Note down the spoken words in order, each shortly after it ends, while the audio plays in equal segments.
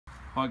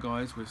Hi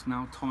guys, well, it's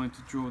now time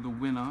to draw the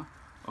winner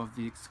of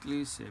the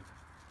exclusive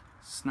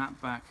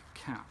SnapBack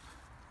cap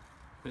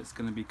that's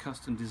going to be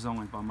custom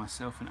designed by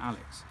myself and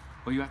Alex.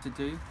 All you have to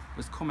do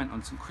was comment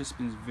on some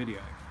Crispin's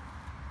video,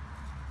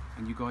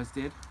 and you guys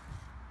did,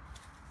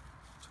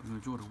 so I'm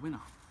going to draw the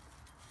winner.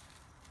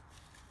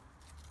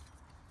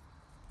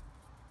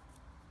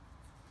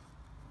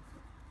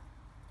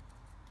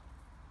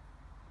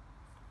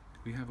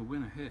 We have a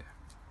winner here.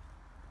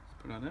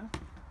 Let's put that there.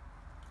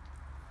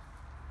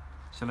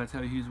 Shall I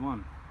tell you who's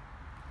won?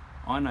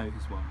 I know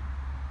who's won.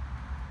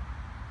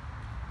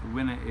 The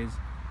winner is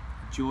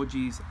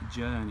Georgie's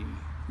Journey.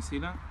 You see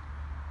that?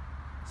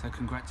 So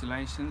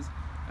congratulations.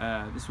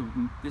 This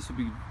will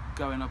be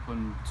going up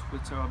on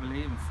Twitter, I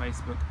believe, and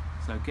Facebook.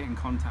 So get in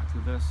contact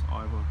with us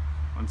either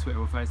on Twitter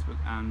or Facebook,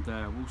 and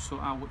we'll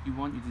sort out what you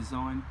want, your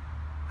design,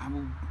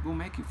 and we'll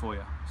make it for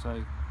you.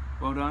 So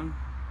well done,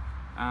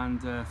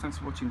 and thanks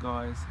for watching,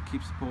 guys.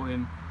 Keep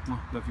supporting.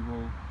 Love you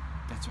all.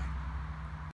 That's right.